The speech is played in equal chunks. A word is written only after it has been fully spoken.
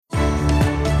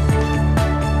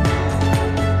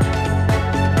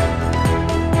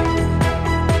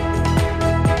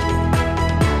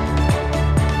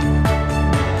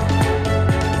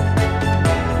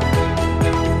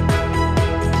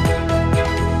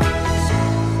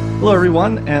Hello,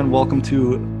 everyone, and welcome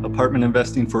to Apartment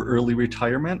Investing for Early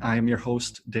Retirement. I am your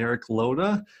host, Derek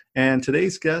Loda, and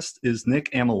today's guest is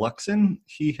Nick Ameluxen.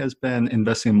 He has been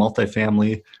investing in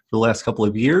multifamily for the last couple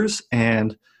of years,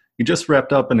 and he just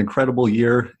wrapped up an incredible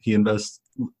year. He invests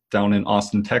down in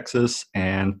Austin, Texas,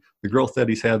 and the growth that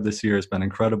he's had this year has been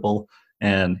incredible,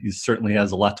 and he certainly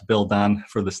has a lot to build on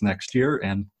for this next year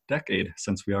and decade,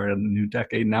 since we are in a new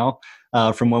decade now,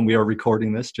 from when we are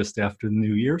recording this just after the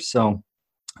new year. So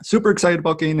super excited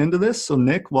about getting into this. So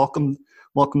Nick, welcome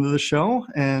to the show.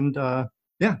 And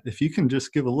if you can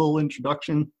just give a little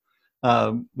introduction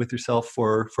with yourself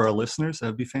for our listeners,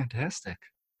 that'd be fantastic.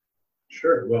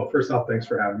 Sure. Well, first off, thanks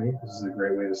for having me. This is a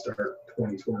great way to start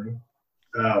 2020.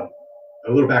 A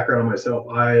little background on myself.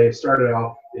 I started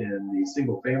off in the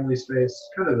single family space,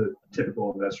 kind of the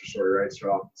typical investor story, right?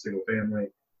 Start off single family,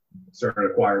 started to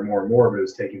acquire more and more, but it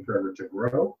was taking forever to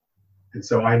grow. And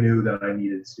so I knew that I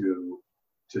needed to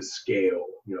scale,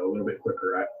 a little bit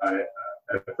quicker. I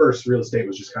at first, real estate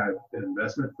was just kind of an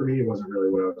investment for me. It wasn't really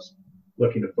what I was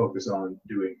looking to focus on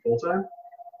doing full time.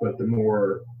 But the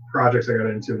more projects I got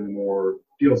into, the more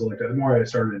deals I looked at, the more I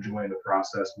started enjoying the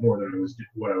process more than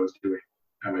what I was doing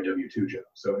at my W-2 job.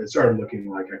 So it started looking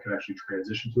like I could actually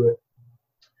transition to it.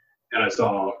 And I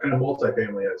saw kind of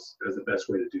multifamily as the best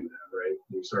way to do that, right?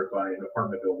 You start buying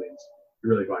apartment buildings,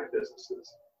 you're really buying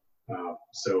businesses.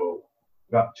 So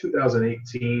about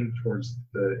 2018, towards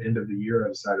the end of the year, I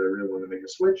decided I really wanted to make a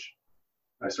switch.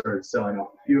 I started selling off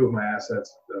a few of my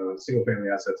assets, single family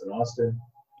assets in Austin,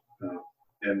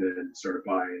 and then started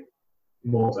buying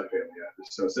multifamily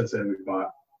assets. So since then,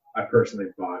 I personally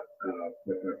bought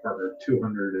with my partner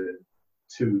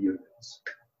 202 units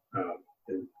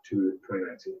in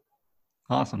 2019.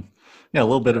 Awesome. Yeah, a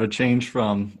little bit of a change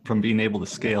from being able to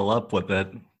scale up with it,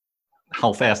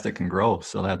 how fast it can grow.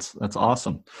 So that's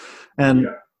awesome. And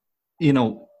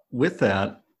with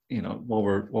that, while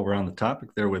we're on the topic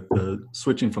there with the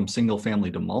switching from single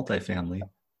family to multifamily,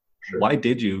 sure. Why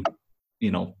did you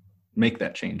make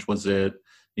that change? Was it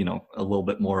a little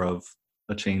bit more of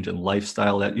a change in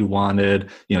lifestyle that you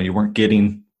wanted? You weren't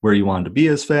getting where you wanted to be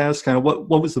as fast. Kind of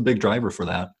what was the big driver for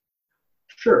that?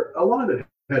 Sure. A lot of it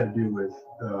had to do with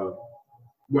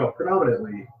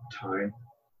predominantly time.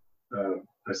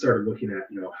 I started looking at,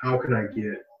 how can I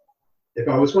get, if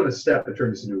I was going to step and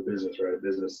turn this into a business, right? A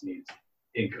business needs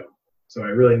income. So I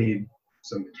really need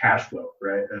some cash flow,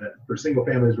 right? For single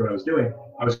families, what I was doing,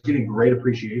 I was getting great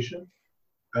appreciation,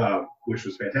 which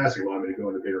was fantastic. Allowed me to go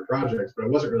into bigger projects, but I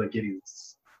wasn't really getting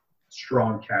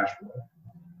strong cash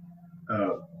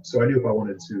flow. So I knew if I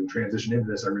wanted to transition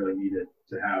into this, I really needed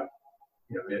to have,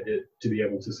 it to be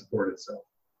able to support itself.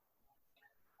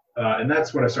 And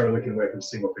that's when I started looking away from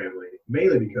single family,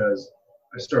 mainly because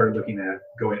I started looking at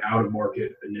going out of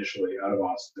market initially, out of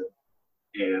Austin,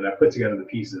 and I put together the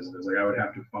pieces. And it was like I would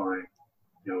have to find,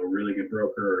 a really good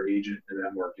broker or agent in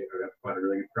that market. I would have to find a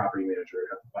really good property manager.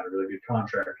 I'd have to find a really good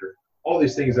contractor. All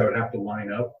these things I would have to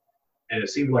line up, and it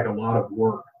seemed like a lot of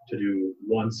work to do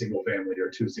one single family or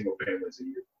two single families a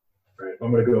year. Right? If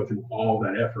I'm going to go through all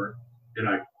that effort, and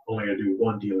I only going to do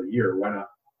one deal a year, why not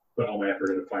put all my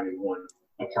effort into finding one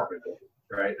apartment building,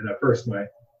 right? And at first, my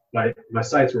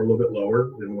sites were a little bit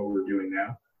lower than what we're doing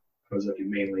now. I was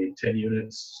looking mainly 10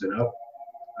 units and up,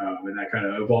 and that kind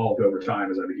of evolved over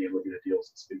time as I began looking at deals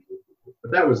and speaking.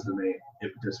 But that was the main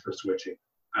impetus for switching.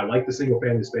 I like the single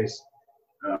family space.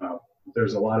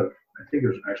 There's I think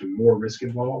there's actually more risk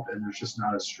involved, and there's just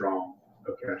not as strong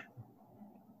of cash flow.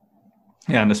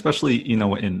 Yeah, and especially,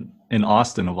 in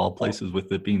Austin, of all places,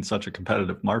 with it being such a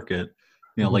competitive market,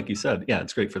 like you said, yeah,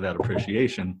 it's great for that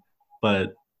appreciation.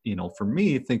 But, for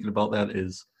me, thinking about that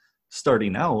is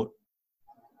starting out,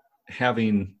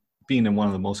 being in one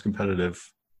of the most competitive,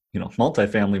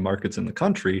 multifamily markets in the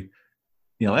country,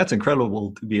 that's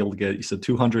incredible to be able to get, you said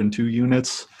 202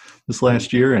 units this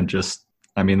last year. And just,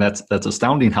 that's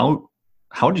astounding. How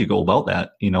did you go about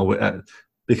that?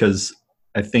 Because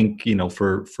I think,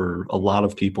 for a lot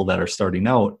of people that are starting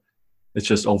out, it's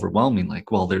just overwhelming.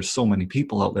 Like, well, there's so many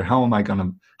people out there. How am I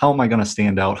gonna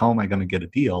stand out? How am I gonna get a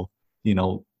deal?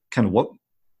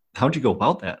 How'd you go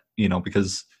about that?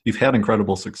 Because you've had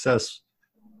incredible success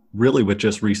really with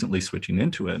just recently switching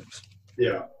into it.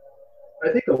 Yeah.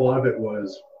 I think a lot of it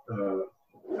was,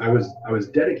 I was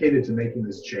dedicated to making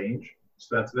this change.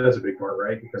 So that's a big part,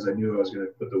 right? Because I knew I was going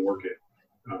to put the work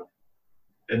in.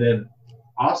 And then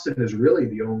Austin is really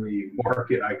the only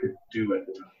market I could do at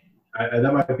the time.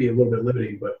 That might be a little bit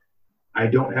limiting, but I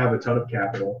don't have a ton of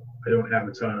capital. I don't have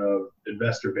a ton of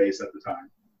investor base at the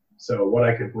time. So what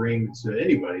I could bring to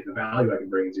anybody, the value I can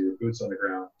bring is either boots on the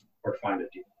ground or find a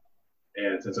deal.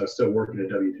 And since I was still working a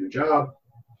W-2 job,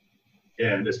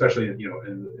 and especially in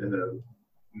the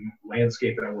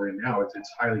landscape that we're in now, it's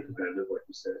highly competitive, like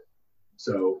you said.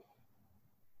 So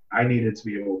I needed to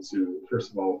be able to,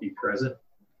 first of all, be present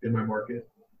in my market,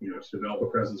 to develop a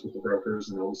presence with the brokers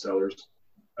and all the sellers.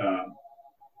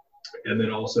 And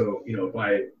then also, if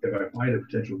I find a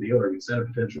potential deal or can send a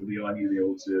potential deal, I need to be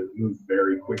able to move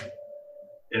very quickly.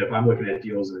 And if I'm looking at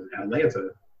deals in Atlanta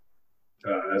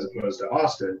as opposed to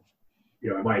Austin,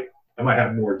 I might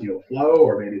have more deal flow,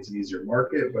 or maybe it's an easier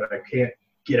market, but I can't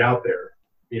get out there.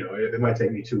 It might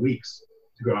take me 2 weeks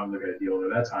to go out and look at a deal.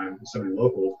 And at that time, somebody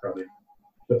local probably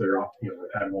put their, they've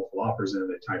had multiple offers in and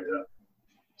they tied it up.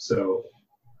 So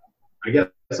I guess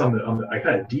I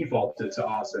kind of defaulted to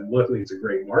Austin. Luckily, it's a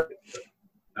great market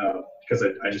because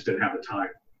I just didn't have the time,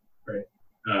 right?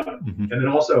 And then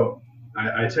also,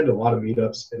 I attend a lot of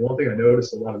meetups, and one thing I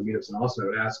noticed a lot of the meetups in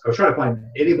Austin, I was trying to find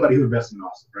anybody who invests in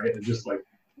Austin, right, and just like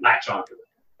latch onto it.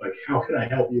 Like, how can I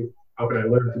help you? How can I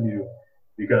learn from you?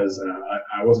 Because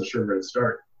I wasn't sure where to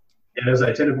start. And as I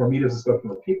attended more meetups and spoke to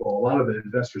more people, a lot of the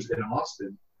investors in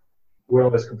Austin would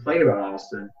always complain about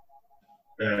Austin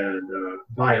and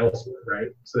buy elsewhere, right?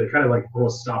 So they kind of like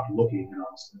almost stopped looking in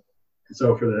Austin. And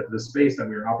so for the space that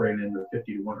we were operating in, the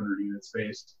 50 to 100 unit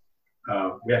space,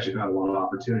 we actually found a lot of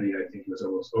opportunity. I think it was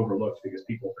almost overlooked because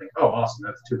people think, oh, Austin,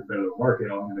 that's too competitive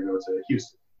market. I'm going to go to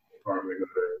Houston, or I'm going to go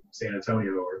to San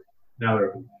Antonio, or now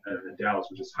they're in Dallas,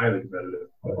 which is highly competitive.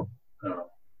 But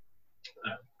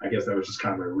I guess that was just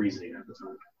kind of my reasoning at the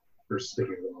time for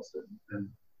sticking with Austin. And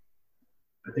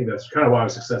I think that's kind of why I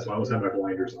was successful. I always had my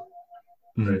blinders on.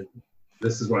 Right?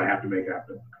 This is what I have to make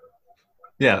happen.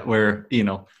 Yeah, where,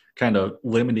 kind of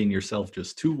limiting yourself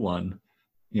just to one,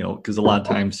 because a lot of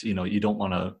times, you don't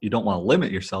want to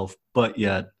limit yourself, but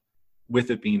yet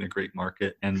with it being a great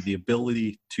market and the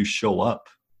ability to show up,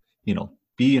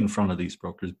 be in front of these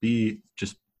brokers, be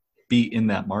in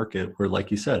that market where,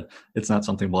 like you said, it's not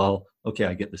something, well, okay,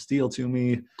 I get this deal to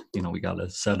me, we got to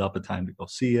set up a time to go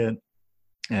see it.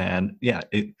 And yeah,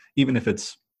 even if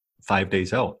it's 5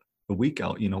 days out, a week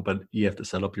out, but you have to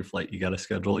set up your flight, you got to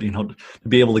schedule, to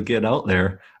be able to get out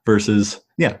there versus,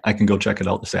 yeah, I can go check it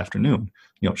out this afternoon,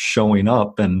 showing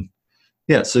up. And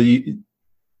yeah, so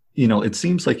it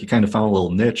seems like you kind of found a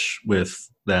little niche with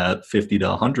that 50 to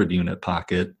 100 unit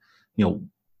pocket.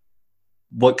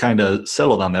 What kind of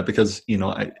settled on that? Because,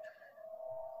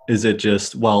 is it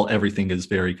just, well, everything is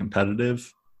very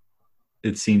competitive,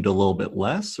 it seemed a little bit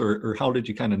less, or how did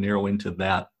you kind of narrow into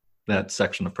that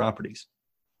section of properties?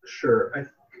 Sure.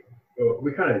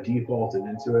 We kind of defaulted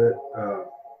into it.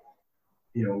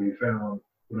 We found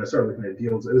when I started looking at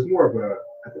deals, it was more of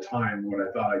at the time, what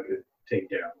I thought I could take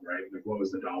down, right? Like, what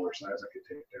was the dollar size I could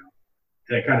take down?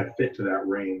 And it kind of fit to that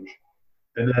range.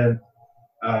 And then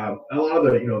a lot of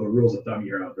the rules of thumb you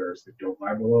hear out there is that don't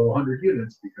buy below 100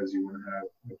 units because you want to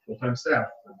have full-time staff.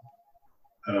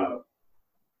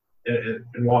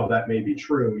 And while that may be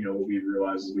true, what we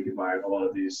realized is we could buy a lot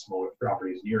of these smaller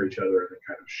properties near each other and then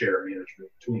kind of share management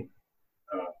between.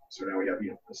 So now we have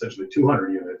essentially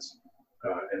 200 units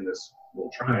in this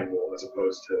little triangle, as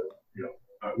opposed to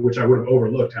which I would have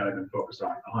overlooked had I been focused on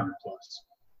 100 plus.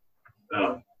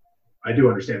 I do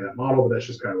understand that model, but that's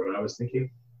just kind of what I was thinking.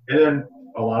 And then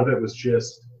a lot of it was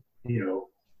just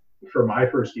for my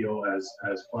first deal as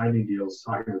finding deals,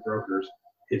 talking to brokers.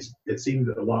 It seemed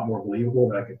a lot more believable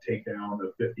that I could take down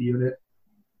a 50 unit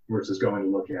versus going to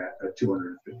look at a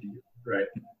 250 unit, right?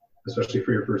 Especially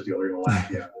for your first deal, you're going to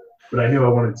laugh at it. But I knew I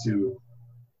wanted to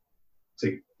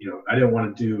I didn't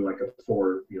want to do like a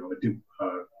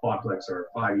quadplex or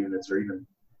 5 units or even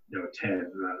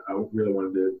 10. I really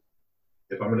wanted to,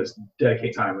 if I'm going to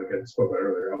dedicate time, like I spoke about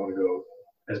earlier, I want to go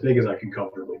as big as I can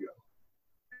comfortably go.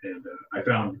 And I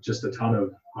found just a ton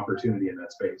of opportunity in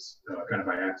that space, kind of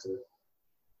by accident.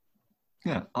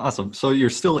 Yeah, awesome. So you're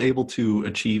still able to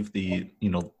achieve the,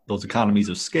 those economies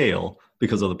of scale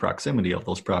because of the proximity of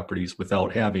those properties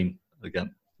without having,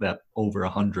 again, that over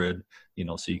 100,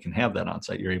 so you can have that on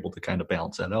site. You're able to kind of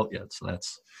balance that out yet. So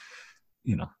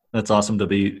that's awesome to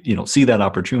be, see that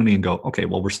opportunity and go, okay,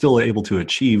 well, we're still able to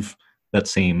achieve that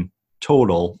same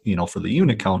total, for the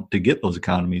unit count to get those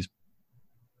economies.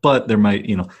 But there might,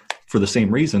 for the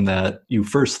same reason that you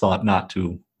first thought not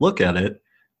to look at it,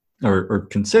 or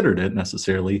considered it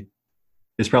necessarily,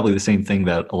 is probably the same thing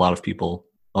that a lot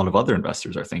of other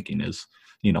investors are thinking is,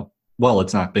 well,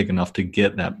 it's not big enough to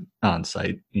get that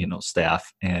on-site,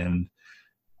 staff. And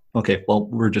okay, well,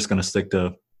 we're just going to stick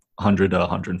to 100 to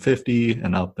 150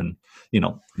 and up and,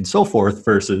 and so forth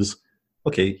versus,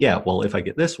 okay, yeah, well, if I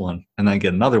get this one and I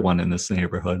get another one in this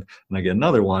neighborhood and I get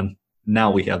another one,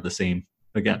 now we have the same,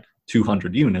 again,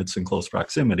 200 units in close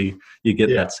proximity, you get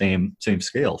that same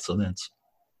scale. So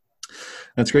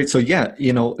that's great. So yeah,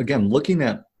 again, looking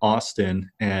at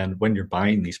Austin and when you're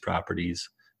buying these properties,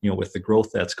 with the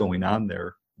growth that's going on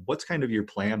there, what's kind of your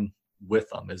plan with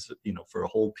them? Is it, for a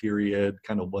whole period,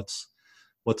 kind of what's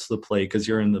the play? Because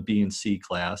you're in the B and C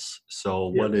class.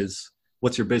 So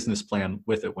what's your business plan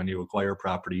with it when you acquire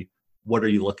property? What are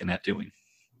you looking at doing?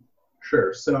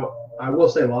 Sure. So I will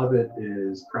say a lot of it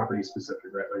is property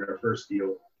specific, right? Like our first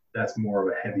deal, that's more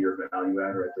of a heavier value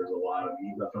add, right? There's a lot of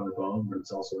meat left on the bone, but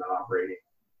it's also not operating,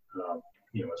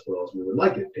 as well as we would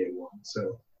like it day one.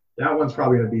 So that one's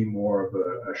probably going to be more of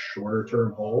a shorter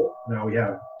term hold. Now we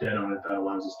have debt on it that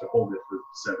allows us to hold it for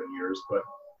 7 years, but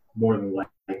more than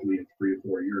likely in 3 to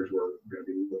 4 years, we're going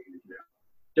to be looking to get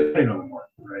out, depending on the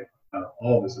market, right?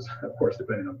 All of this is, of course,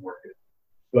 depending on the market.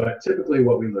 But typically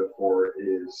what we look for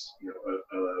is,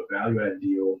 a value add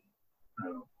deal,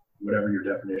 whatever your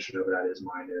definition of that is.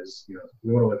 Mine is,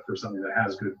 we want to look for something that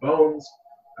has good bones,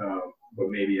 but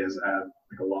maybe has had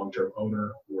like a long-term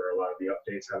owner where a lot of the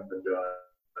updates haven't been done.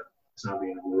 It's not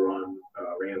being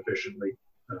ran efficiently.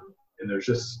 And there's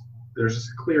just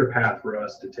a clear path for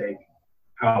us to take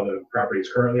how the property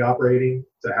is currently operating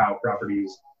to how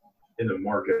properties in the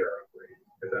market are operating,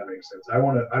 if that makes sense. I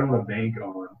don't want to bank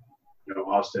on,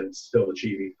 Austin still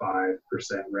achieving 5%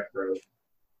 rent growth.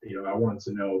 I want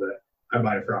to know that I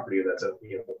buy a property that's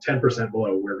 10%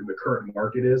 below where the current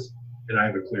market is, and I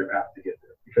have a clear path to get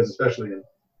there. Because especially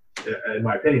in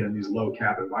my opinion, in these low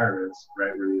cap environments,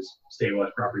 right, where these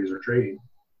stabilized properties are trading,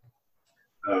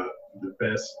 the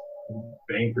best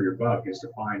bang for your buck is to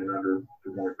find an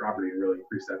underperforming property and really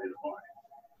increase that NOI,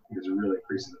 because you're really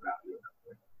increasing the value of that.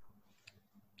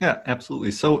 Yeah,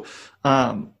 absolutely. So,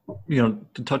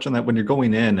 to touch on that, when you're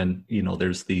going in and,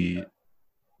 there's the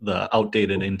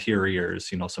outdated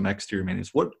interiors, some exterior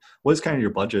maintenance, what is kind of your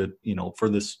budget, for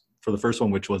the first one,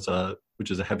 which is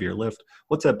a heavier lift?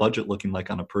 What's that budget looking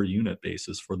like on a per unit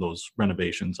basis for those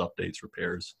renovations, updates,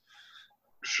 repairs?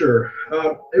 Sure.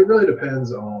 It really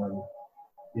depends on,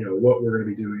 what we're going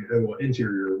to be doing. Well,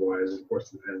 interior wise, of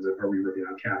course, it depends. Are we working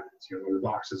on cabinets? Are the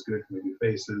boxes good? Can we do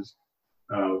faces?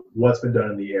 What's been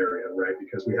done in the area, right?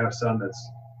 Because we have some that's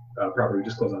property we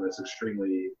just closed on that's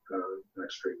extremely, not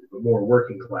extremely, but more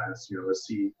working class. A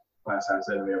C class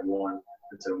asset, and we have one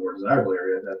that's in a more desirable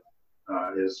area that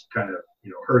is kind of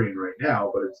hurting right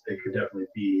now, but it could definitely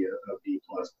be a B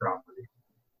plus property.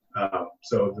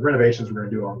 So the renovations we're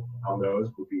going to do on those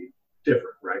will be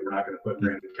different, right? We're not going to put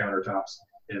granite countertops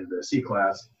in the C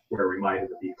class where we might in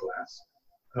the B class.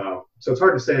 So it's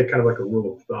hard to say kind of like a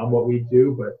rule of thumb what we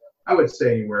do, but I would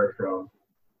say anywhere from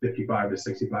 55 to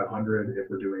 6,500 if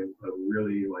we're doing a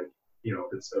really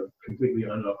if it's a completely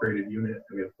unupgraded unit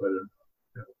and we have to put in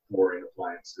flooring,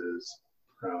 appliances,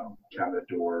 cabinet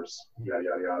doors, yada,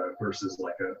 yada, yada, versus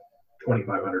like a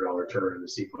 $2,500 turn in the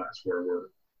C class where we're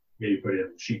maybe putting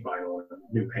in sheet vinyl and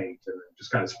new paint and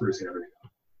just kind of sprucing everything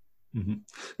up. Mm-hmm.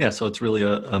 Yeah, so it's really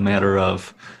a matter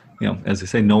of, as I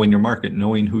say, knowing your market,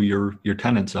 knowing who your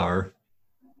tenants are,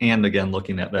 and again,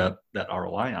 looking at that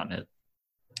ROI on it.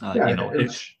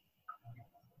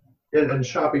 And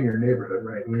shopping your neighborhood,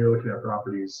 right? When you're looking at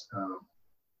properties,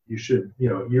 you should,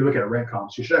 you look at rent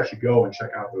comps, you should actually go and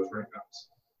check out those rent comps.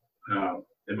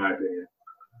 In my opinion,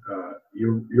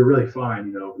 you're really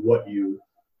fine.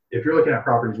 If you're looking at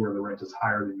properties where the rent is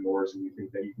higher than yours and you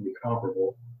think that you can be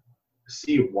comparable,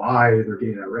 see why they're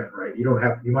getting that rent, right? You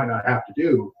might not have to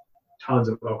do tons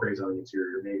of upgrades on the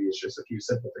interior. Maybe it's just a few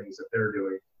simple things that they're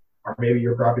doing, or maybe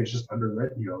your property is just under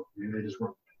rent. Maybe they just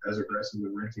weren't as aggressive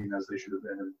with renting as they should have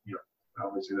been. And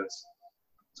obviously that's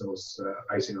almost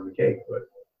icing on the cake. But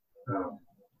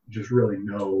just really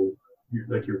know,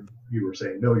 like you were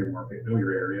saying, know your market, know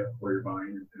your area, where you're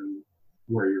buying, and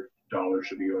where your dollars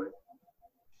should be going.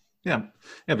 Yeah,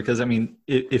 because I mean,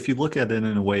 if you look at it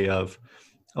in a way of,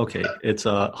 okay, it's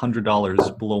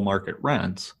 $100 below market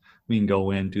rents, we can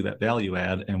go in, do that value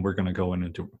add, and we're going to go in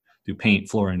and do paint,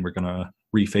 flooring. We're going to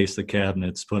reface the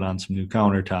cabinets, put on some new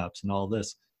countertops and all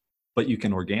this. But you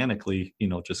can organically,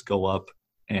 just go up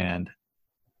and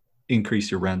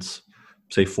increase your rents,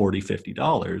 say $40,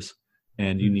 $50,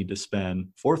 and you need to spend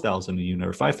 $4,000 a unit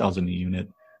or $5,000 a unit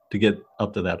to get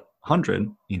up to that 100,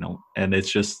 and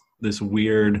it's just this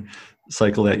weird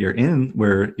cycle that you're in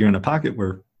where you're in a pocket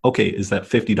where, okay, is that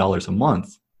 $50 a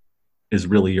month is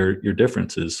really your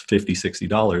difference is $50,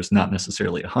 $60, not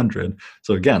necessarily 100.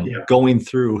 So again, going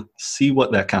through, see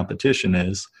what that competition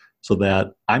is so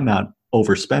that I'm not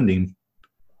overspending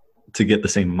to get the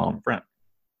same amount of rent.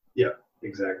 Yeah,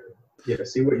 exactly. Yeah,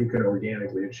 see what you can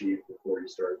organically achieve before you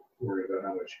start worrying about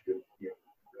how much you can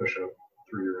push up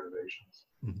through your renovations.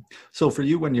 Mhm. So for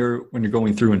you, when you're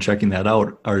going through and checking that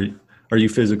out, are you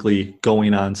physically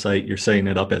going on site? You're setting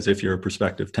it up as if you're a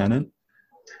prospective tenant?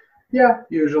 Yeah,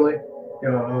 usually.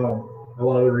 A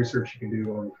lot of the research you can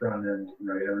do on the front end,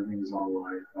 right? Everything is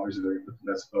online. Obviously, they're going to put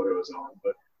the best photos on,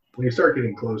 but when you start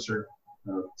getting closer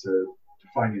to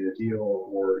finding a deal,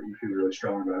 or you feel really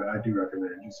strong about it, I do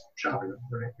recommend just shopping them.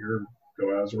 Right,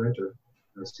 go out as a renter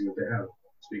and see what they have.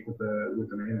 Speak with the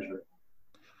management.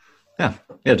 Yeah,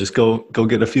 yeah. Just go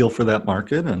get a feel for that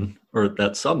market and or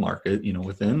that sub market,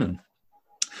 within, and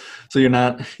so you're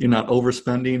not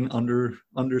overspending,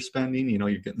 underspending.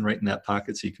 You're getting right in that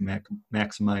pocket, so you can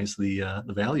maximize the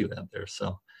value add there.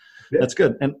 So Yeah, that's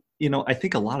good. And I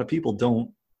think a lot of people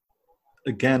don't.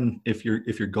 Again, if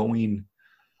you're going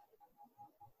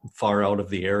far out of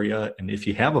the area, and if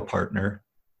you have a partner,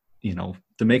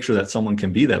 to make sure that someone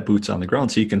can be that boots on the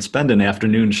ground, so you can spend an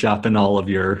afternoon shopping all of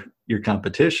your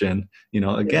competition.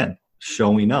 yeah, Again,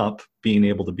 showing up, being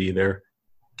able to be there,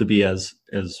 to be as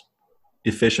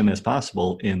efficient as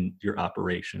possible in your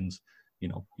operations.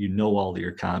 All of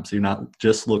your comps. You're not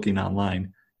just looking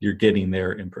online. You're getting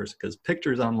there in person, because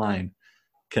pictures online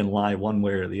can lie one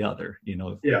way or the other.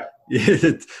 yeah,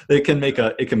 It can make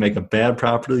a bad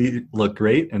property look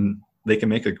great, and they can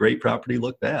make a great property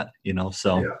look bad. yeah.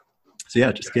 So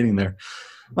yeah, just getting there.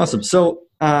 Awesome. So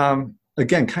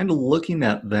again, kind of looking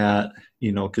at that,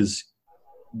 because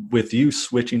with you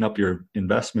switching up your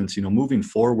investments, moving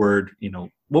forward,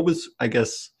 what was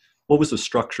the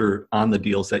structure on the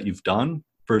deals that you've done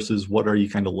versus what are you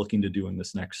kind of looking to do in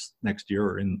this next year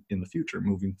or in the future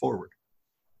moving forward?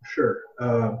 Sure.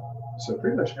 So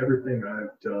pretty much everything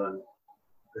I've done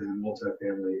in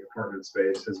multifamily apartment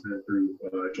space has been through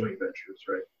joint ventures,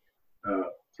 right?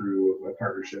 Through a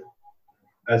partnership,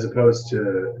 as opposed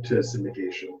to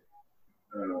syndication.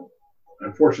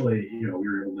 Unfortunately, we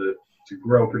were able to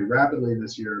grow pretty rapidly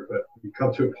this year, but you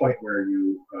come to a point where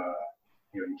you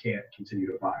can't continue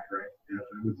to buy, right?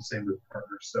 With the same group of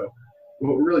partners. So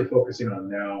what we're really focusing on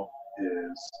now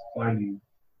is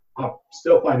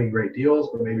still finding great deals,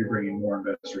 but maybe bringing more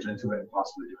investors into it and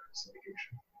possibly doing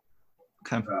syndication.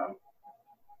 Okay.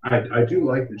 I do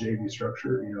like the JV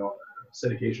structure.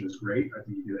 Syndication is great. I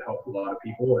think you can help a lot of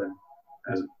people, and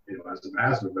as a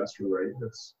passive investor, right?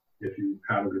 That's if you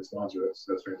have a good sponsor,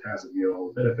 that's fantastic. You get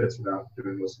all the benefits without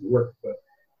doing most of the work. But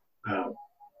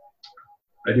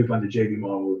I do find the JV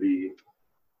model would be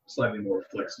slightly more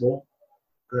flexible,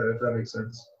 if that makes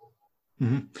sense.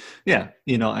 Mm-hmm. Yeah,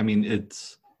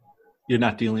 you're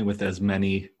not dealing with as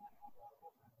many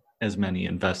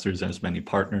investors, as many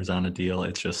partners on a deal.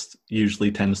 It just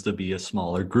usually tends to be a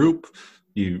smaller group.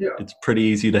 It's pretty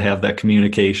easy to have that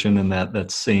communication and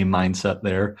that same mindset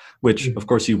there, which of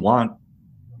course you want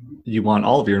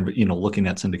all of your, looking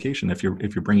at syndication. If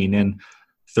you're bringing in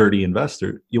 30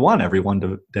 investors, you want everyone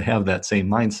to have that same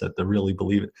mindset, to really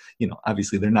believe it.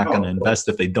 Obviously they're not going to invest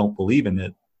if they don't believe in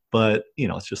it, but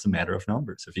it's just a matter of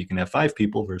numbers. If you can have 5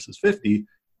 people versus 50,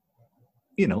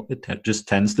 it just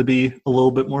tends to be a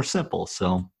little bit more simple.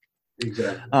 So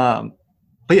exactly.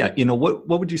 But yeah, what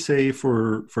would you say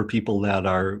for people that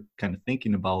are kind of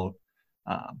thinking about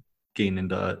getting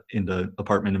into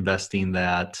apartment investing,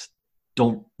 that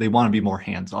they want to be more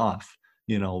hands off,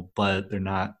 but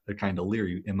they're kind of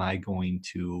leery. Am I going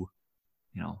to,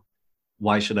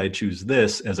 why should I choose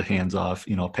this as a hands off,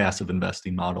 passive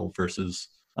investing model versus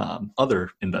other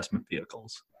investment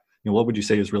vehicles? What would you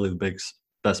say is really the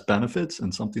best benefits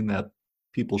and something that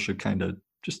people should kind of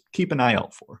just keep an eye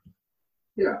out for?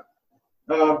 Yeah.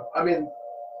 I mean,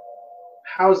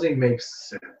 housing makes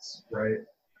sense, right?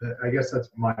 I guess that's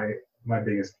my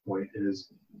biggest point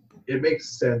is it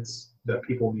makes sense that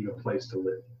people need a place to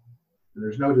live. And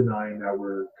there's no denying that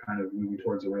we're kind of moving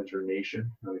towards a renter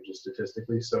nation, just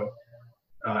statistically. So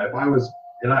if I was,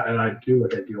 and I do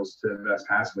look at deals to invest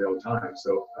passively all the time.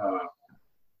 So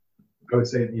I would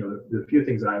say, the few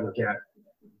things that I look at,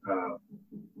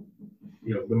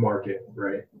 the market,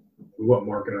 right? What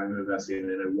market I'm investing in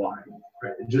and why,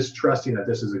 right? And just trusting that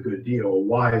this is a good deal.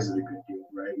 Why is it a good deal,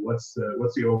 right? What's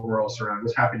the overall surrounding?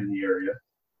 What's happening in the area?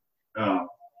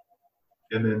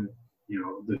 And then,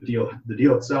 the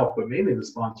deal itself, but mainly the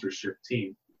sponsorship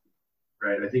team,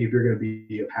 right? I think if you're going to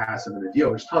be a passive in a deal,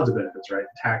 there's tons of benefits, right?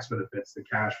 Tax benefits, the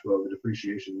cash flow, the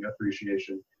depreciation, the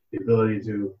appreciation, the ability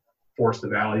to force the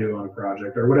value on a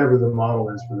project or whatever the model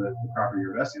is for the property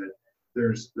you're investing in.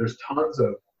 There's tons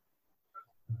of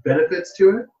benefits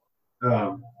to it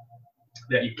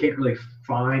that you can't really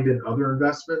find in other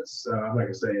investments. I'm not going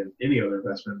to say in any other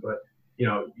investment, but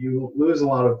you lose a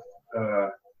lot of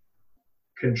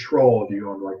control if you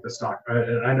own like the stock.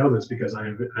 And I know this because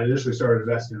I initially started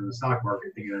investing in the stock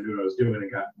market thinking I knew what I was doing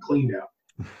and got cleaned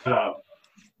out.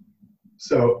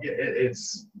 So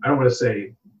it's, I don't want to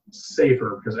say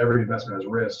safer because every investment has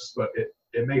risks, but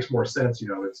it makes more sense.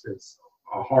 It's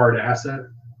a hard asset.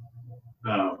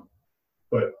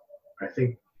 But I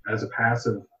think as a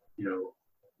passive,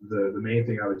 the main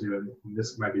thing I would do, and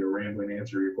this might be a rambling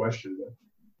answer to your question,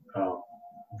 but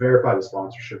verify the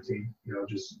sponsorship team.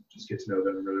 Just get to know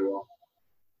them really well.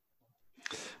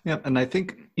 Yeah, and I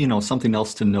think something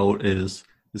else to note is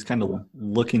kind of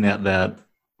looking at that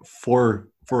for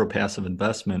a passive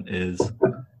investment is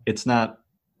it's not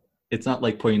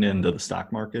like putting it into the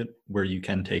stock market where you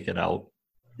can take it out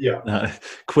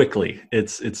quickly.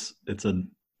 It's a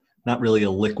not really a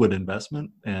liquid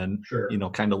investment, and sure.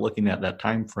 Kind of looking at that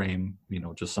time frame,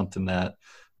 just something that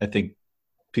I think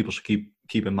people should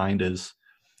keep in mind is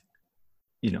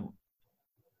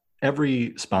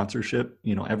every sponsorship,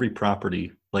 every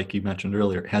property, like you mentioned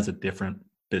earlier, has a different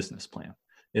business plan.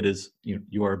 It is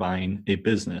you are buying a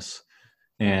business,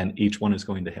 and each one is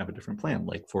going to have a different plan.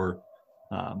 Like for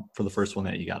the first one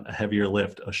that you got, a heavier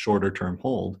lift, a shorter term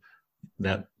hold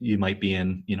that you might be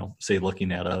in, say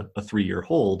looking at a 3-year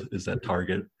hold is that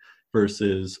target,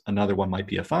 versus another one might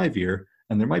be a 5-year,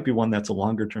 and there might be one that's a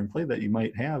longer term play that you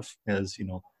might have as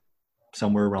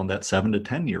somewhere around that 7 to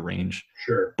 10 year range.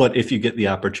 Sure. But if you get the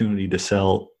opportunity to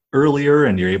sell earlier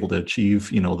and you're able to achieve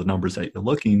the numbers that you're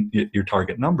looking, your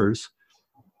target numbers,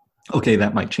 okay,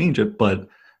 that might change it, but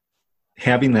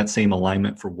having that same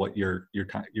alignment for what your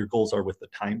goals are with the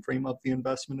time frame of the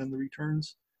investment and the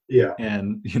returns. Yeah.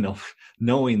 And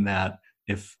knowing that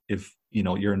if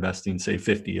you're investing say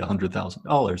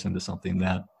 $50,000-$100,000 into something,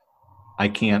 that I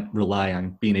can't rely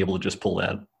on being able to just pull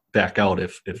that back out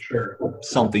if sure.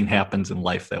 something happens in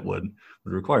life that would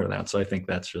require that. So I think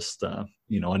that's just a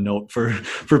note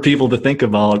for people to think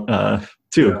about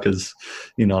too, because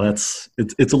that's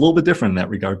it's a little bit different in that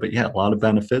regard. But yeah, a lot of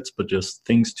benefits, but just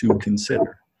things to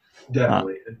consider.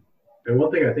 Definitely. And one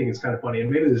thing I think is kind of funny,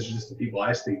 and maybe this is just the people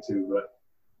I speak to, but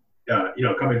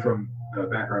coming from a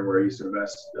background where I used to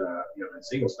invest, in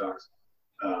single stocks,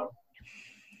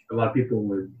 a lot of people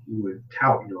would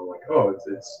tout, like, oh,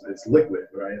 it's liquid,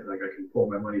 right? Like I can pull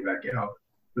my money back out.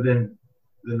 But then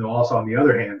they'll also, on the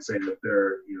other hand, say that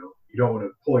you don't want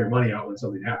to pull your money out when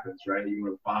something happens, right? You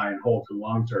want to buy and hold for the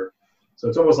long term. So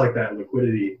it's almost like that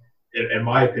liquidity, in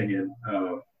my opinion,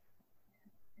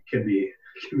 can be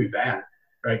bad,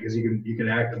 right? Because you can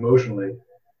act emotionally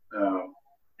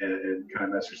and kind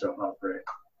of mess yourself up, right?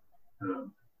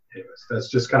 Anyways, that's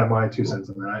just kind of my 2 cents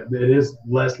on that. It is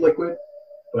less liquid,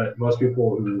 but most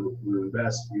people who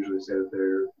invest usually say that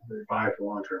they buy for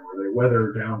long term or they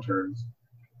weather downturns.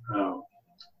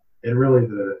 And really,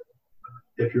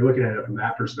 if you're looking at it from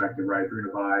that perspective, right, if you're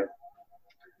going to buy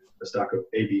a stock of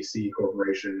ABC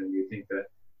Corporation and you think that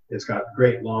it's got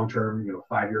great long-term,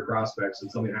 5-year prospects,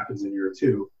 and something happens in year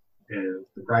 2 and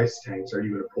the price tanks, are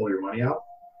you going to pull your money out?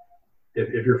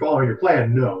 If you're following your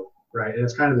plan, no, right? And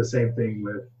it's kind of the same thing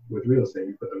with real estate.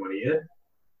 You put the money in.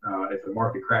 If the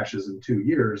market crashes in 2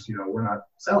 years, we're not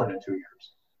selling in 2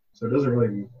 years. So it doesn't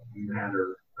really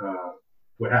matter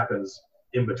what happens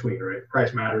in between, right?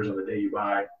 Price matters on the day you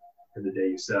buy and the day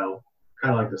you sell,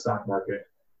 kind of like the stock market.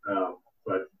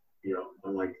 But,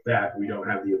 unlike that, we don't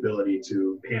have the ability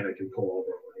to panic and pull all of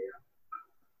our money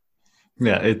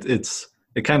out. Yeah,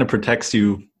 it kind of protects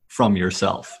you from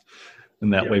yourself in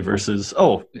that way versus,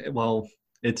 oh, well,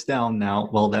 it's down now.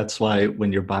 Well, that's why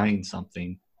when you're buying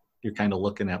something, you're kind of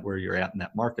looking at where you're at in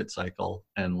that market cycle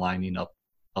and lining up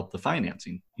the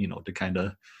financing, to kind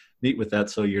of meet with that.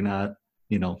 So you're not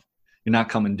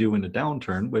coming due in a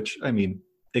downturn, which, I mean,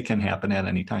 it can happen at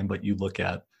any time, but you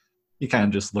kind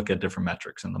of just look at different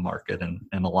metrics in the market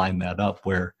and align that up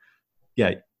where,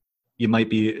 yeah, you might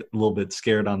be a little bit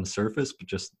scared on the surface, but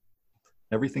just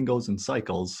everything goes in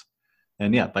cycles.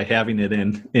 And yeah, by having it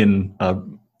in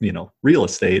real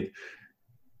estate,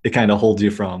 it kind of holds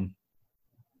you from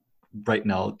right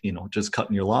now, just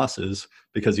cutting your losses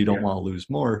because you don't want to lose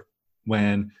more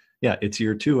when, it's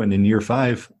year 2 and in year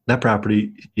 5, that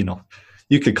property,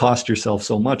 you could cost yourself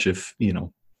so much if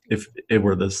it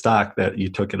were the stock that you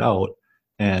took it out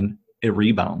and it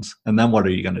rebounds. And then what are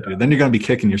you going to do? Then you're going to be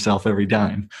kicking yourself every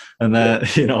dime. And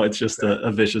that, it's just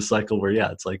a vicious cycle where,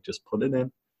 it's like, just put it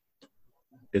in.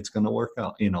 It's going to work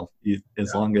out,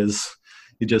 as long as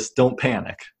you just don't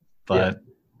panic. But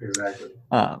exactly.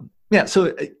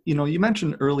 So, you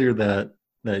mentioned earlier that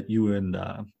you and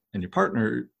your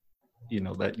partner,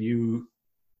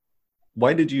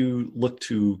 why did you look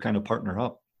to kind of partner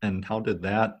up, and how did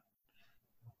that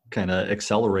kind of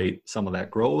accelerate some of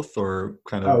that growth, or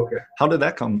kind of Okay. how did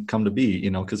that come to be?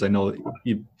 Because I know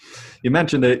you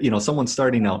mentioned that, someone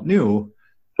starting out new,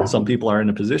 some people are in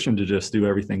a position to just do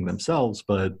everything themselves,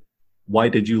 but why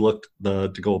did you look to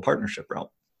go a partnership route?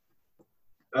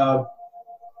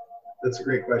 That's a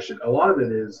great question. A lot of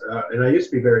it is, and I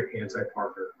used to be very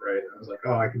anti-partner, right? I was like,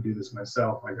 oh, I can do this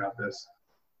myself. I got this.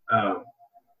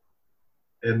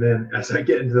 And then as I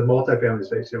get into the multifamily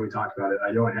space, we talked about it.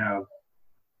 I don't have,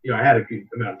 I had a good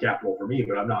amount of capital for me,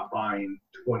 but I'm not buying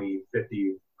 20, 50,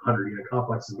 100 unit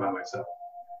complexes by myself.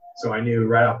 So I knew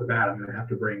right off the bat, I'm going to have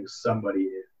to bring somebody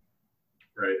in,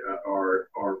 right? Or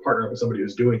partner up with somebody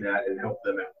who's doing that and help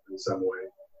them out in some way.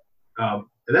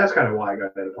 And that's kind of why I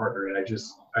got that partner. And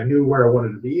I knew where I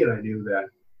wanted to be, and I knew that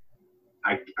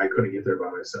I couldn't get there by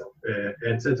myself.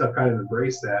 And since I've kind of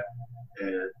embraced that,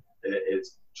 and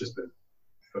it's just been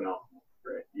phenomenal,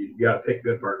 right? You got to pick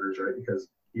good partners, right? Because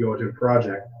you go into a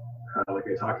project, like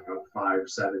I talked about, 5,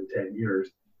 7, 10 years,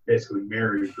 basically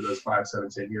married for those 5, 7,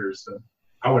 10 years. So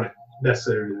I wouldn't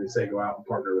necessarily say go out and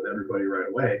partner with everybody right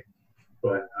away,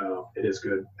 but it is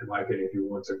good, in my opinion, if you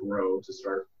want to grow, to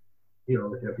start,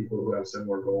 looking at people who have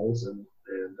similar goals and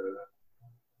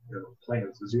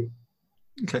plans as you.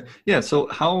 Okay. Yeah. So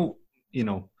how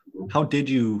did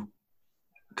you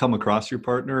come across your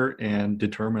partner and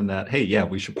determine that, hey, yeah,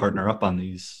 we should partner up on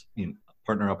these,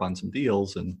 partner up on some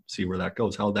deals and see where that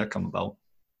goes? How did that come about?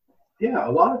 Yeah,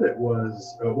 a lot of it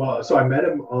was, so I met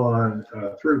him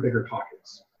through Bigger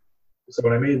Pockets. So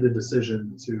when I made the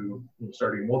decision to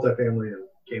start doing multifamily and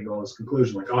came to this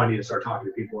conclusion, like, I need to start talking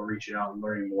to people and reaching out and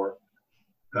learning more.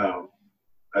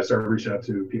 I started reaching out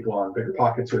to people on Bigger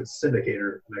Pockets with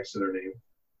syndicator next to their name,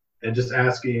 and just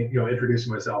asking,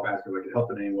 introducing myself, asking if I could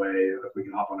help in any way, if we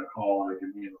can hop on a call and I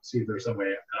can, see if there's some way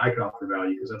that I can offer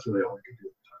value, because that's really all I can do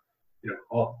at the time.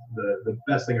 All the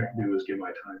best thing I can do is give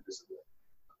my time to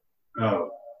somebody.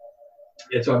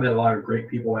 And so I met a lot of great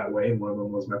people that way, and one of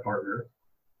them was my partner.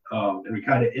 And we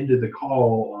kind of ended the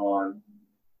call on,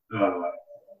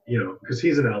 because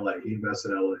he's in LA, he invests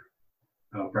in LA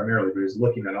primarily, but he's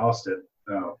looking at Austin.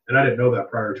 And I didn't know that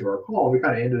prior to our call. We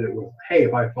kind of ended it with, hey,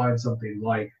 if I find something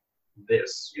like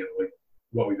this, like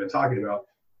what we've been talking about,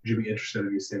 would you be interested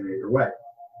in me sending it your way?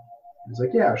 He's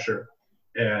like, yeah, sure.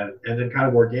 And then kind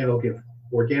of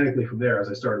organically from there, as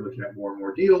I started looking at more and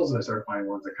more deals and I started finding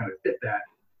ones that kind of fit that,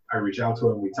 I reach out to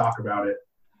him, we talk about it,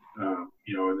 and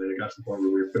then it got to the point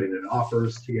where we were putting in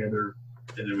offers together,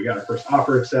 and then we got our first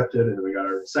offer accepted, and then we got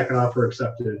our second offer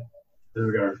accepted, and then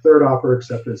we got our third offer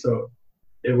accepted. So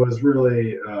it was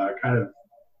really kind of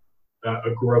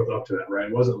a growth up to that, right?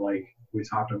 It wasn't like we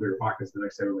talked on Bigger Pockets the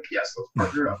next day, we're like, yes, let's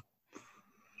partner up.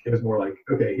 It was more like,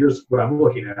 okay, here's what I'm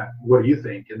looking at. What do you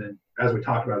think? And then as we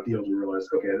talked about deals, we realized,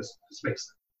 okay, this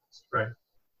makes sense, right?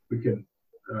 We can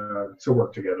to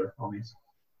work together on these.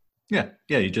 Yeah.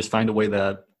 You just find a way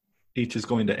that each is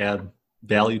going to add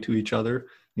value to each other,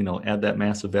 add that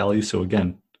massive value. So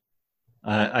again,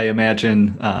 I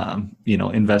imagine,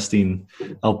 investing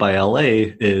out by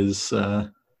LA is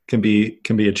can be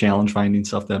a challenge, finding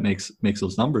stuff that makes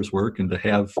those numbers work, and to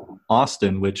have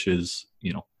Austin, which is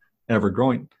ever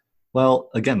growing. Well,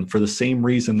 again, for the same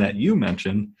reason that you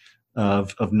mentioned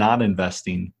of not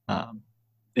investing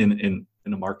in a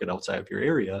market outside of your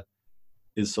area,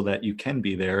 is so that you can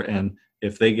be there. And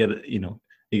if they get,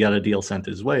 you got a deal sent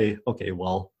his way, okay,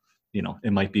 well,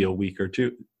 it might be a week or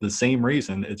two. The same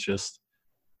reason, it's just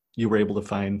you were able to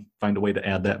find a way to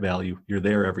add that value. You're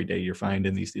there every day. You're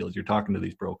finding these deals. You're talking to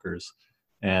these brokers,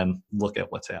 and look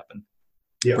at what's happened.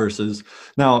 Yeah. Versus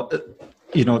now,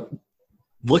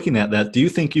 looking at that, do you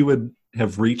think you would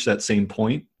have reached that same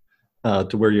point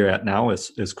to where you're at now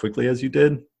as quickly as you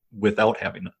did without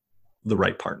having the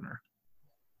right partner?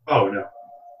 Oh, no.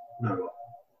 Not at all.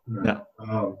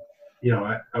 No.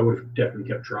 Yeah. I would have definitely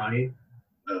kept trying.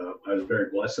 I was very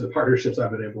blessed in the partnerships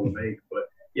I've been able to make, but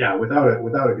yeah, without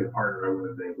a good partner, I wouldn't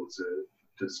have been able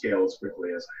to scale as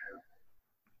quickly as I have.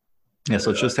 Yeah.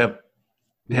 So it's just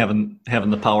having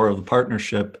the power of the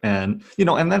partnership, and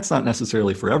and that's not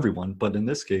necessarily for everyone, but in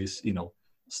this case,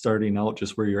 starting out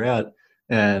just where you're at,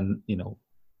 and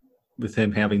with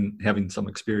him having some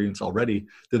experience already,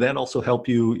 did that also help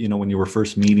you when you were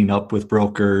first meeting up with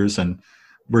brokers, and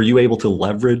were you able to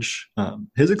leverage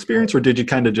his experience, or did you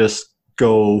kind of just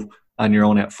go on your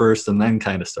own at first and then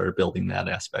kind of started building that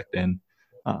aspect in?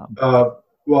 Well,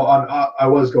 I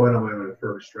was going on my own at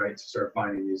first, right, to start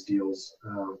finding these deals.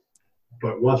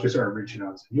 But once we started reaching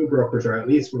out to new brokers, or at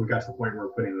least when we got to the point where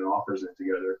we're putting the offers in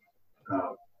together,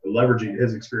 leveraging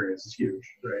his experience is huge,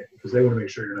 right? Because they want to make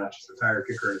sure you're not just a tire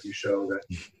kicker, as you show that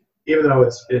even though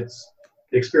it's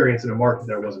experience in a market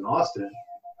that wasn't Austin,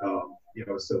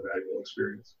 it's still a valuable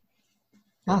experience.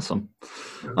 Awesome.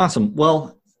 Awesome.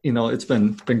 Well, it's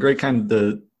been great kind of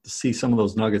to see some of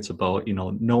those nuggets about,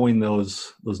 knowing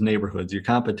those neighborhoods, your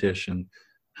competition,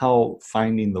 how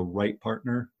finding the right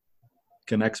partner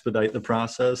can expedite the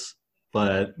process,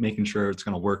 but making sure it's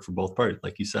going to work for both parties.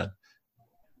 Like you said,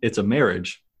 it's a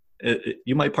marriage.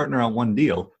 You might partner on one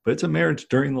deal, but it's a marriage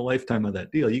during the lifetime of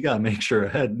that deal. You got to make sure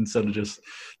ahead instead of just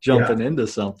jumping into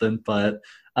something. But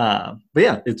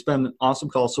yeah, it's been an awesome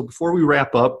call. So before we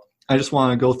wrap up, I just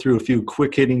want to go through a few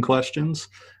quick hitting questions,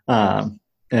 and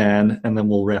then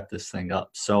we'll wrap this thing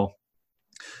up. So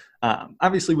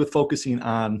obviously with focusing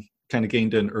on kind of getting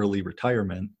to an early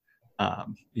retirement,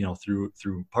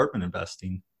 through apartment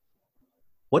investing,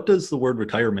 what does the word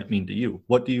retirement mean to you?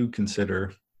 What do you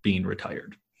consider being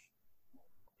retired?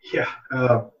 Yeah,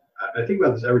 I think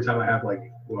about this every time I have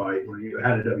when you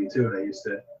had a W-2 and I used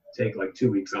to take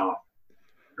 2 weeks off,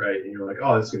 right? And you're like,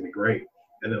 oh, this is going to be great.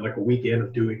 And then a weekend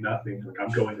of doing nothing,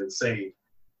 I'm going insane.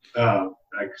 I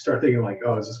start thinking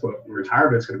oh, is this what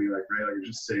retirement's going to be like, right? You're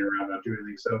just sitting around not doing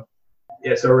anything. So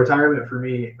yeah, so retirement for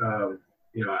me,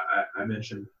 I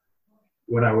mentioned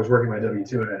when I was working my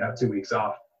W-2 and I'd have 2 weeks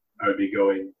off, I would be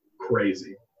going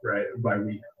crazy, right? By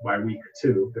week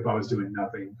 2, if I was doing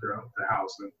nothing throughout the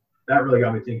house. And that really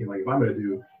got me thinking, if I'm going to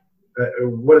do,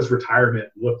 what does retirement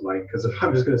look like? Because if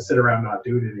I'm just going to sit around not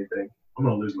doing anything, I'm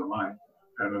going to lose my mind.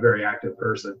 I'm a very active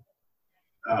person.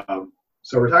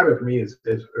 So retirement for me is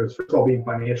first of all being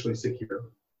financially secure,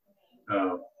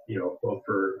 both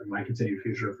for my continued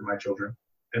future for my children,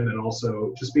 and then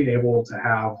also just being able to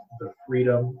have the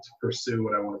freedom to pursue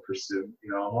what I want to pursue.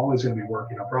 I'm always going to be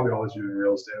working. I'll probably always be doing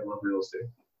real estate. I love real estate.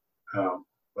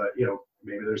 But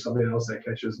maybe there's something else that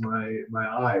catches my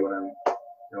eye when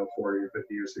I'm 40 or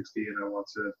 50 or 60 and I want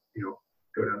to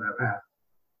go down that path.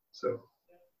 So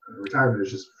retirement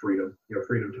is just freedom,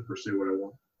 freedom to pursue what I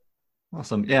want.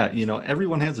 Awesome. Yeah.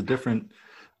 Everyone has a different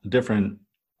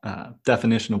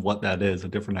definition of what that is, a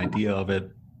different idea of it,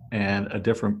 and a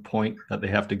different point that they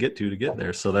have to get get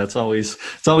there. So it's always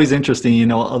interesting.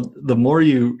 The more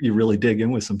you really dig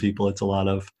in with some people, it's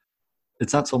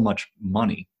not so much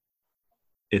money.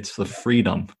 It's the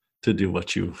freedom to do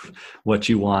what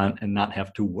you want and not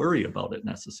have to worry about it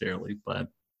necessarily. But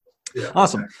yeah,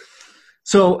 awesome. Exactly.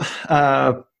 So,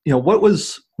 what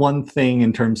was one thing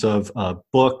in terms of a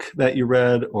book that you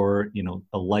read, or,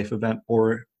 a life event,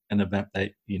 or an event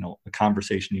that, a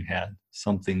conversation you had,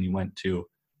 something you went to?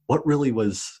 What really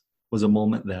was a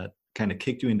moment that kind of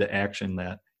kicked you into action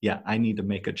that, yeah, I need to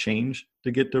make a change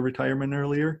to get to retirement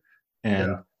earlier,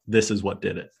 and this is what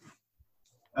did it?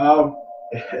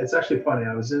 It's actually funny.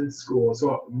 I was in school.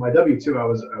 So my W-2, I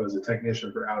was a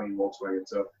technician for Audi and Volkswagen.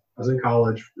 So I was in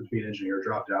college to be an engineer,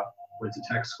 dropped out, went to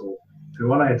tech school. And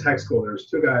one night in tech school, there was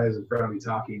 2 guys in front of me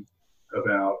talking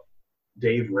about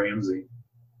Dave Ramsey.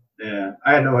 And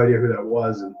I had no idea who that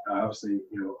was. And obviously,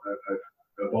 I've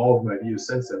evolved my views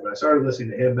since then. But I started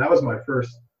listening to him. That was my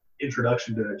first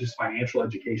introduction to just financial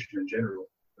education in general.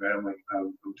 Right? I'm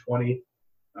 20,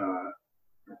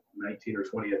 19 or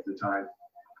 20 at the time.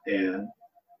 And,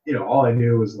 all I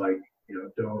knew was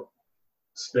don't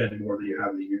spend more than you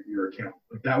have in your account.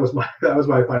 That was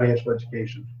my financial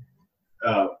education.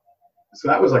 So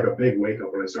that was a big wake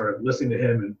up when I started listening to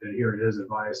him and hearing his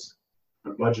advice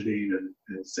on budgeting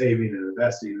and saving and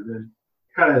investing, and then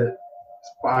kind of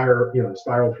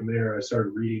spiraled from there. I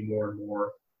started reading more and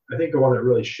more. I think the one that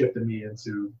really shifted me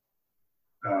into,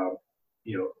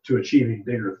 to achieving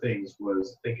bigger things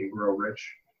was Think and Grow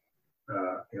Rich.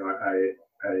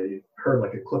 I heard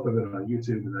a clip of it on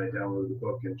YouTube, and then I downloaded the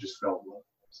book and just fell in love.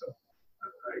 So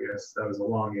I guess that was a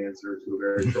long answer to a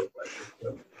very short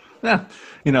question. Yeah,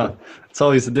 it's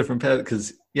always a different path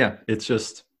because, it's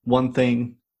just one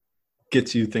thing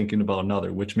gets you thinking about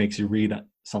another, which makes you read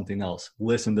something else,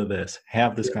 listen to this,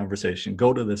 have this conversation,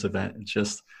 go to this event.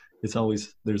 There's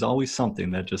always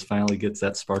something that just finally gets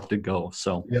that spark to go.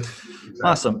 So exactly.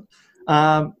 Awesome.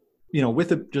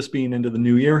 With it just being into the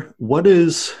new year, what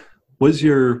was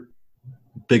your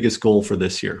biggest goal for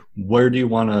this year? Where do you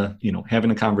want to,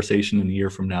 having a conversation in a year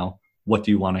from now, what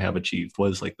do you want to have achieved? What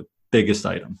is the biggest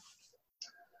item?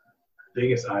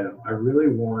 Biggest item. I really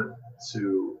want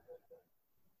to,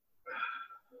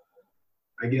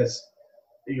 I guess,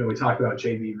 we talked about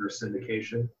JV versus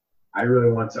syndication. I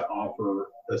really want to offer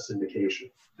a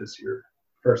syndication this year,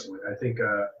 personally. I think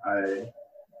I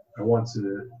want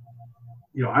to,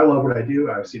 I love what I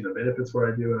do. I've seen the benefits of what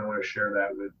I do, and I want to share that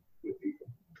with people.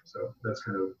 So that's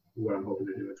kind of what I'm hoping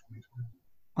to do in 2020.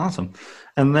 Awesome.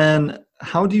 And then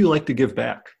how do you like to give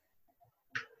back?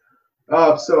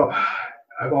 So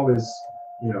I've always,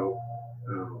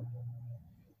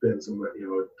 been some,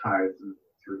 tithes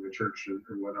through the church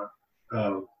and whatnot.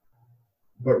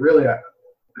 But really,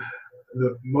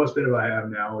 the most benefit I have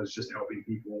now is just helping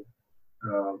people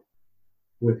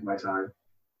with my time.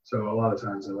 So a lot of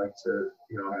times I like to,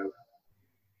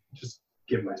 just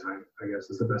give my time, I guess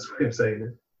is the best way of saying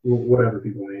it, whatever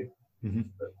people need. Mm-hmm.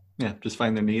 Yeah, just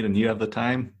find their need and you have the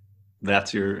time.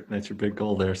 That's your big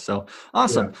goal there. So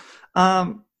awesome.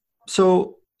 Yeah.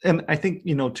 So, and I think,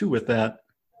 too, with that,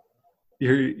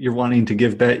 you're wanting to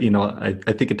give back,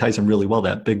 I think it ties in really well.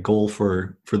 That big goal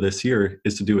for this year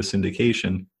is to do a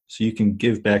syndication so you can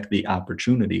give back the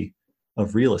opportunity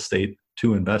of real estate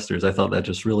to investors. I thought that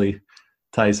just really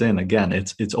ties in. Again,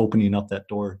 it's opening up that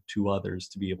door to others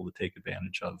to be able to take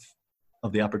advantage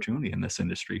of the opportunity in this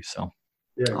industry. So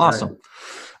yeah, exactly.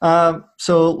 Awesome.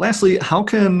 So lastly, how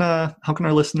can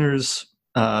our listeners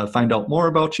find out more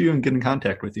about you and get in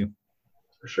contact with you?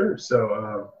 For sure.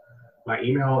 So my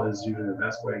email is usually the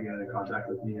best way to get in contact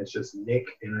with me. It's just Nick,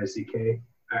 N-I-C-K,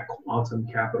 at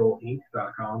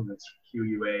quantumcapitalinc.com. That's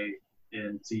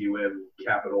QUANCUM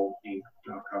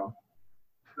capitalinc.com.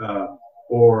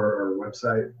 Or our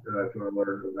website, if you want to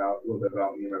learn a little bit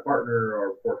about me and my partner,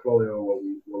 our portfolio,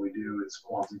 what we do, it's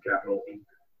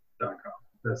quantumcapitalinc.com.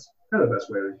 That's kind of the best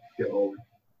way to get a hold of me.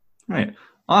 All right.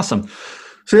 Awesome.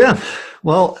 So yeah,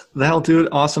 well, that'll do it.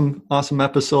 Awesome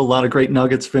episode. A lot of great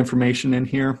nuggets of information in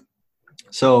here.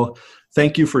 So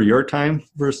thank you for your time,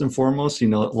 first and foremost. A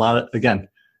lot of, again,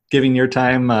 giving your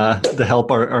time to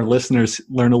help our listeners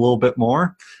learn a little bit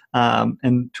more.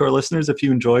 And to our listeners, if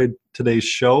you enjoyed today's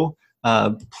show,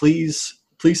 please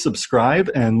subscribe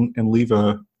and leave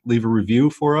a review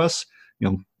for us.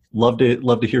 Love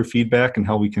to hear feedback and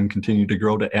how we can continue to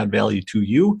grow to add value to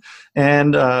you.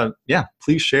 And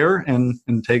please share and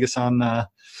take us on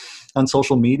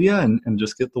social media and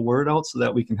just get the word out so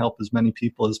that we can help as many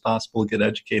people as possible get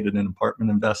educated in apartment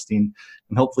investing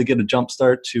and hopefully get a jump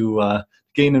start to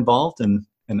gain involved and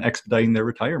expediting their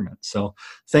retirement. So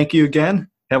thank you again.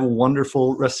 Have a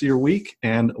wonderful rest of your week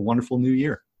and a wonderful new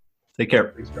year. Take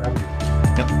care. Thanks for having me.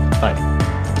 Yep.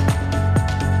 Bye.